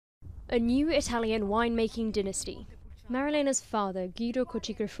A new Italian winemaking dynasty. Marilena's father, Guido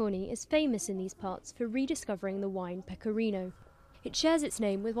Cocci Grifoni, is famous in these parts for rediscovering the wine Pecorino. It shares its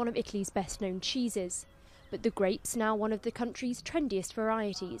name with one of Italy's best-known cheeses, but the grape's now one of the country's trendiest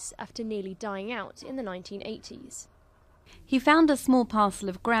varieties after nearly dying out in the 1980s. He found a small parcel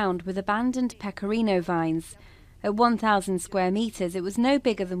of ground with abandoned Pecorino vines. At 1,000 square metres, it was no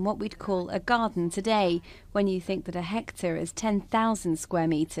bigger than what we'd call a garden today, when you think that a hectare is 10,000 square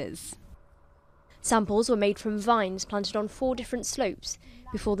metres. Samples were made from vines planted on 4 different slopes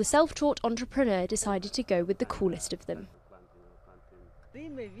before the self-taught entrepreneur decided to go with the coolest of them.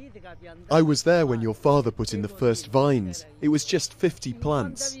 I was there when your father put in the first vines. It was just 50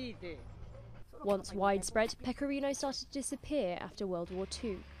 plants. Once widespread, Pecorino started to disappear after World War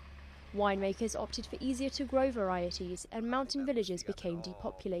II. Winemakers opted for easier-to-grow varieties and mountain villages became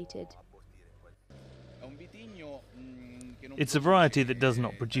depopulated. It's a variety that does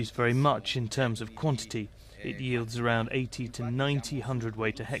not produce very much in terms of quantity. It yields around 80 to 90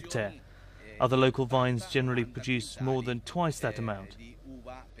 hundredweight a hectare. Other local vines generally produce more than twice that amount.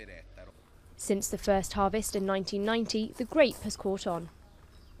 Since the first harvest in 1990, the grape has caught on.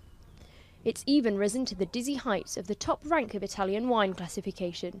 It's even risen to the dizzy heights of the top rank of Italian wine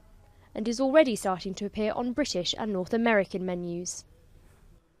classification, and is already starting to appear on British and North American menus.